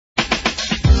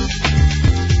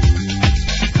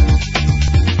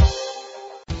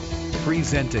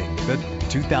Presenting the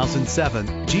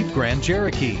 2007 Jeep Grand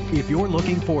Cherokee. If you're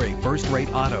looking for a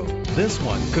first-rate auto, this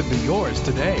one could be yours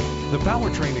today. The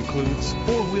powertrain includes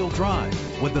four-wheel drive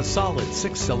with a solid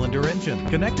 6-cylinder engine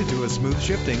connected to a smooth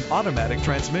shifting automatic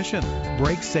transmission.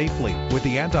 Brake safely with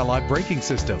the anti-lock braking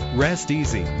system. Rest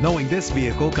easy knowing this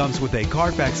vehicle comes with a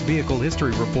Carfax Vehicle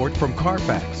History Report from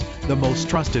Carfax, the most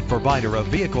trusted provider of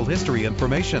vehicle history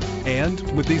information. And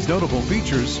with these notable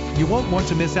features, you won't want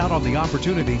to miss out on the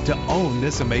opportunity to own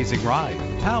this amazing ride.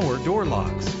 Power door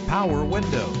locks, power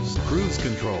windows, cruise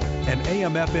control, an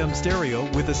AM/FM stereo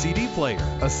with a CD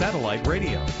player, a satellite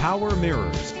radio, power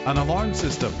mirrors, an alarm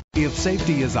system. If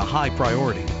safety is a high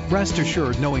priority, rest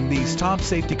assured knowing these top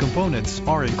safety components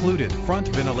are included: front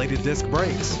ventilated disc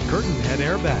brakes, curtain head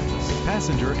airbags,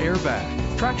 passenger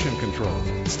airbag, traction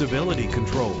control, stability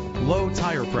control, low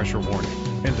tire pressure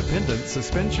warning, independent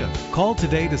suspension. Call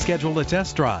today to schedule a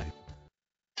test drive.